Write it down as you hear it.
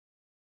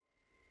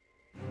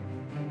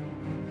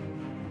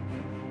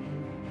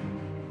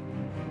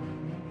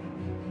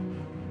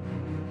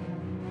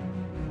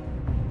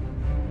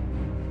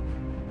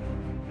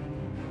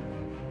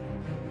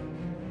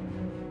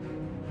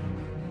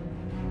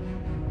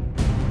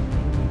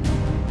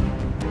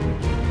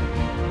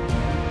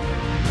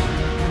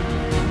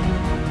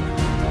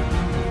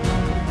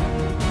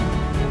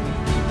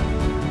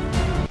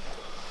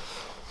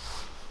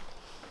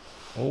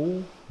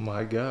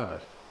my God.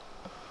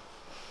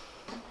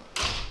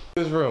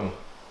 This room.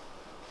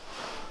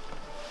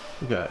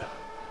 We got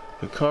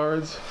the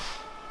cards.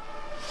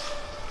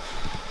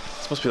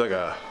 It's supposed to be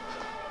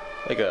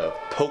like a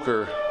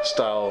poker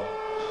style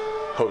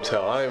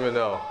hotel. I don't even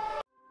know.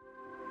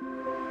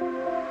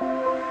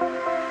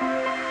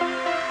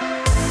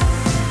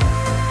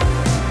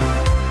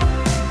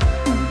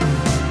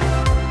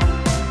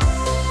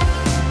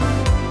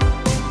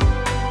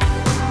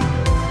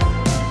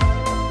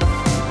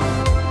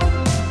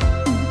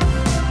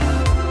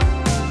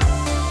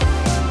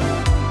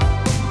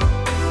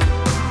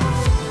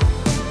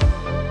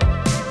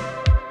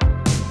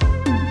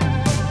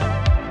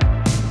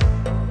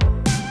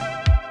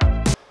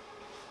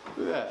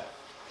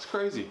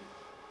 Crazy.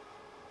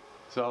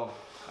 So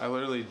I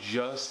literally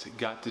just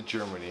got to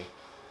Germany,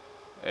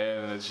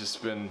 and it's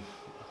just been,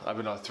 I've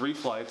been on 3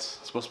 flights.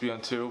 It's supposed to be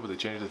on 2, but they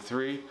changed it to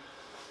 3.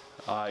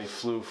 I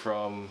flew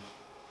from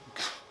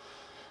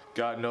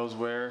God knows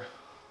where,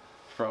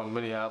 from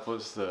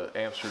Minneapolis to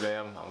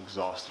Amsterdam. I'm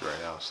exhausted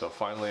right now, so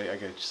finally I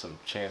get some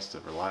chance to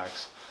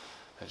relax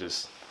and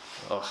just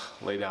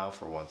lay down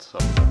for once. So.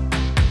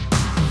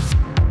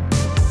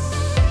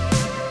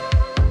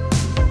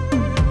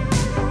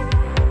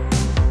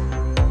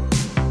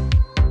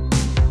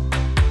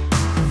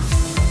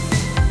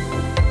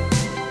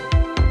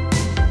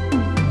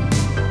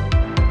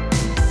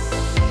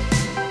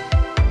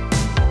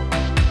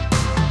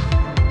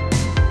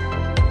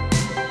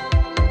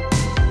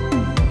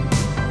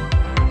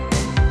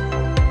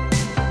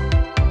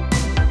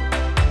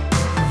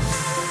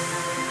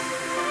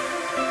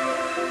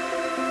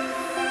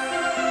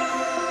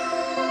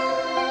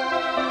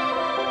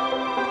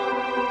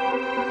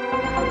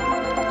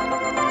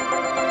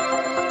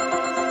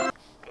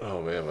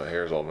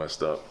 All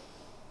messed up.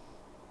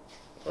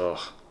 Ugh.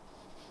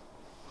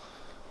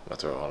 I'm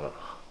gonna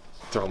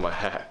throw on my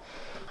hat.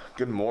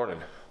 Good morning.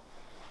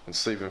 Been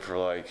sleeping for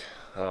like,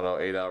 I don't know,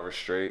 8 hours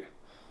straight.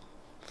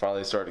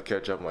 Finally started to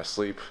catch up on my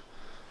sleep.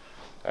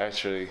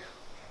 Actually,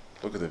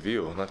 look at the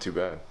view, not too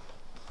bad.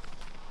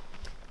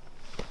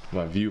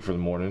 My view for the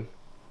morning.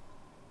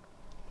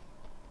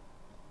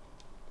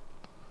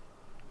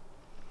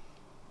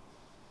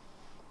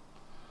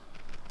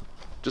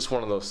 Just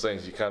one of those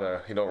things, you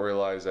don't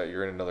realize that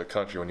you're in another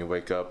country when you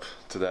wake up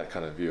to that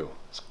kind of view.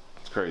 It's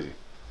crazy.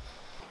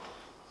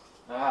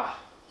 Got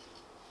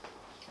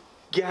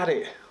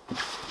it.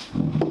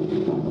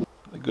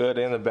 The good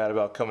and the bad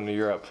about coming to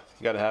Europe.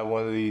 You gotta have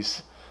one of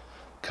these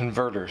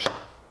converters.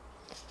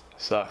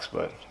 Sucks,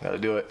 but you gotta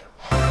do it.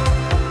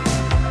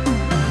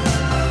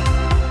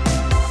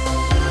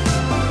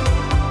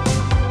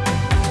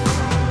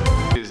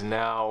 It is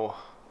now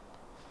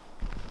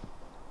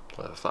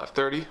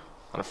 5:30.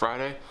 On a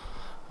Friday.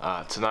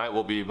 Tonight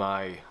will be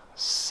my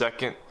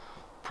second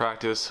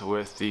practice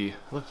with the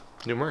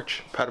new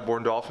merch,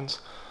 Paderborn Dolphins.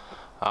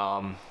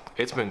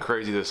 It's been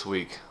crazy this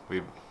week.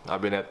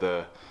 I've been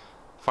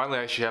finally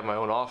I actually have my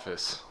own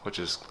office, which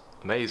is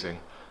amazing.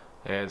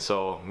 And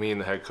so me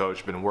and the head coach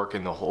have been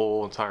working the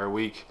whole entire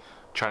week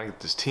trying to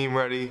get this team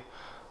ready.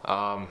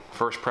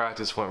 First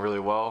practice went really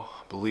well.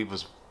 I believe it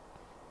was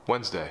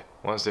Wednesday.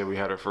 Wednesday we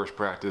had our first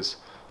practice.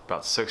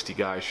 About 60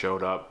 guys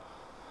showed up.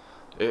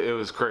 It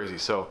was crazy.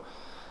 So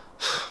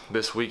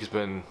this week has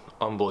been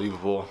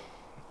unbelievable,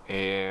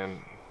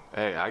 and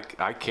hey,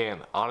 I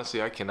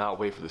cannot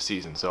wait for the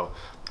season. So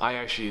I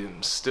actually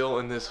am still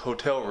in this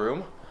hotel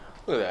room.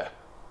 Look at that,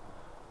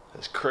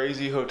 this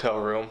crazy hotel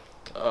room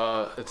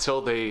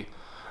until they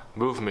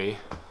move me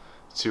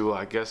to,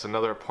 I guess,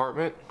 another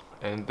apartment,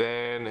 and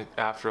then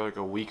after like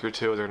a week or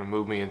two they're gonna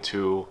move me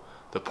into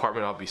the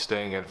apartment I'll be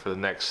staying in for the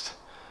next,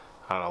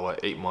 I don't know what,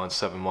 8 months,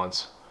 7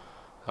 months.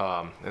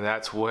 And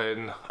that's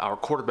when our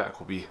quarterback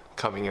will be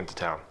coming into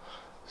town.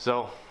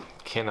 So,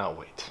 cannot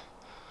wait.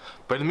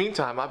 But in the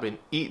meantime, I've been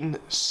eating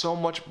so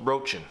much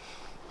brochin.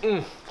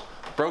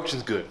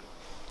 Brochin's good.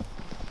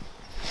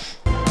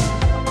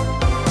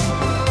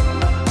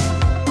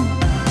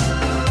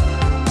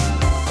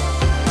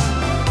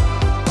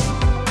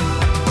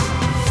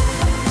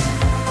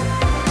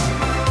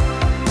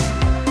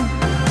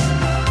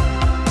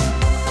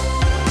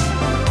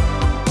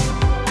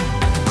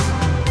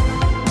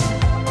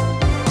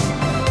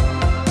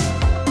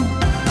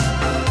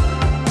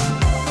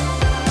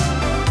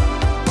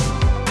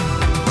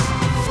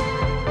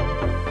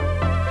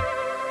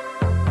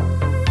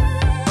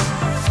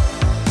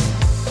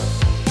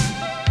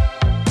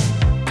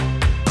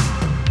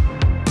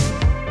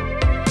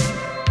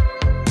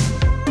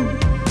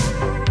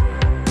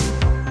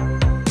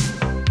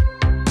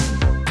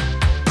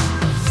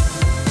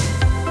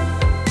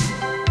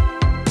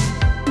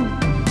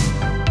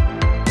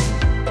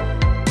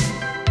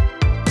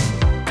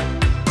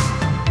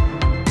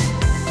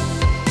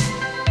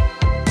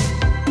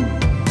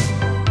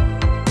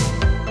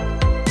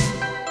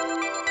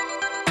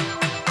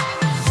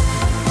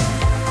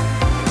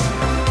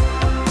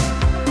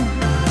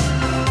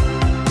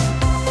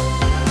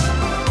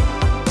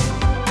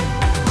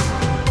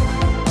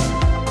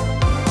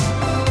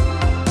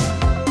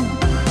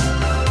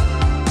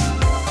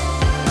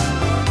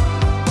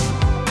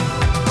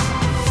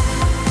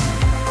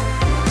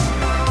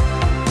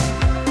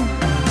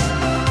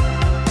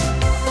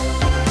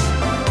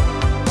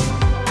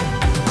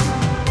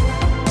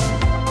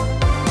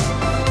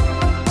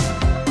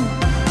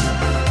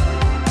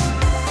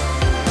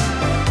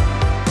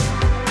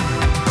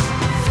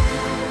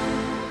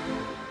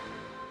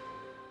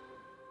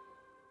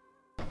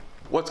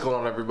 What's going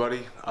on,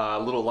 everybody? A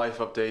little life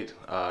update.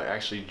 I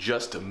actually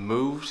just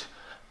moved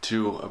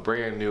to a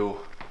brand new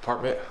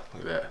apartment.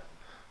 Look at that,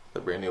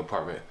 the brand new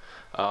apartment.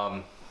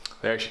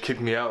 They actually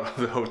kicked me out of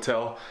the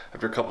hotel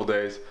after a couple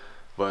days,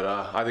 but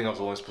I think I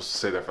was only supposed to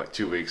stay there for like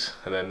 2 weeks,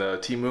 and then the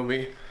team moved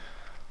me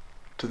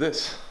to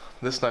this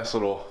nice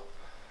little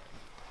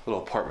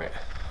apartment.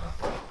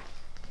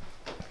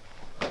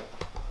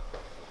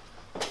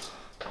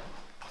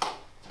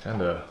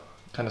 Kind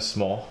of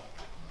small.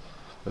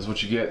 That's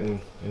what you get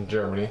in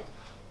Germany.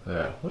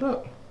 Yeah, what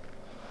up?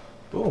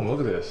 Boom,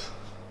 look at this.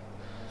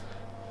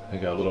 They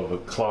got a little of a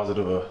closet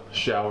of a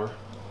shower.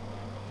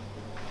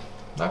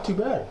 Not too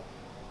bad.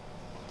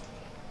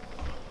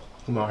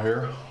 Come out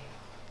here.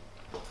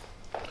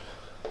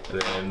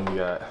 And then we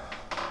got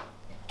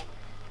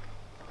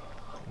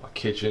my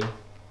kitchen.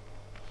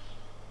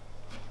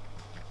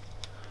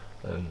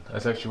 And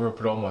that's actually where I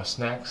put all my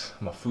snacks,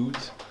 my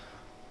foods.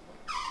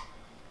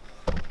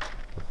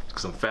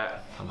 Because I'm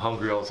fat, I'm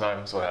hungry all the time,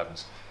 that's what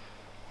happens.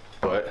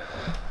 But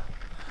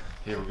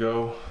here we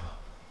go.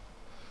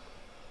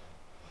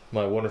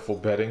 My wonderful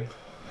bedding.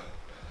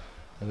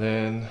 And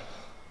then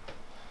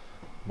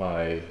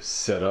my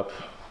setup.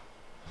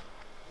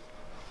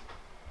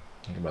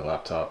 Get my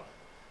laptop,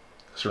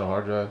 external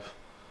hard drive,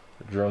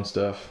 drone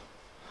stuff.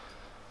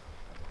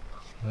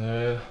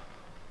 And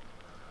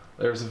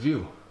there's the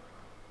view.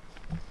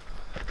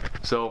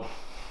 So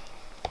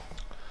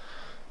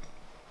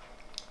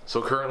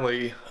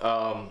currently,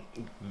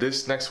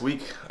 this next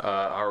week,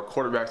 our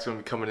quarterback's going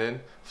to be coming in,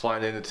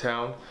 flying into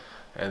town,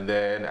 and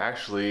then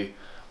actually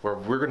where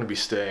we're going to be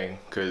staying,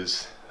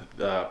 because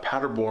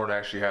Paderborn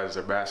actually has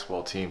their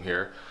basketball team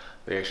here.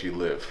 They actually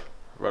live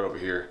right over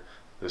here,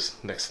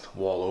 this next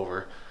wall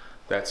over.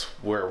 That's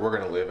where we're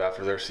going to live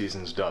after their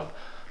season's done.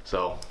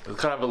 So it's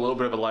kind of a little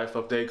bit of a life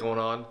update going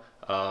on.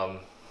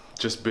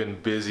 Just been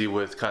busy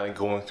with kind of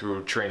going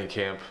through training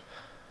camp,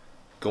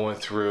 going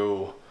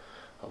through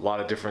a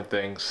lot of different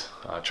things,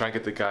 trying to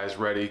get the guys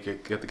ready,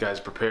 get the guys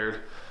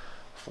prepared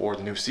for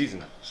the new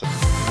season. So.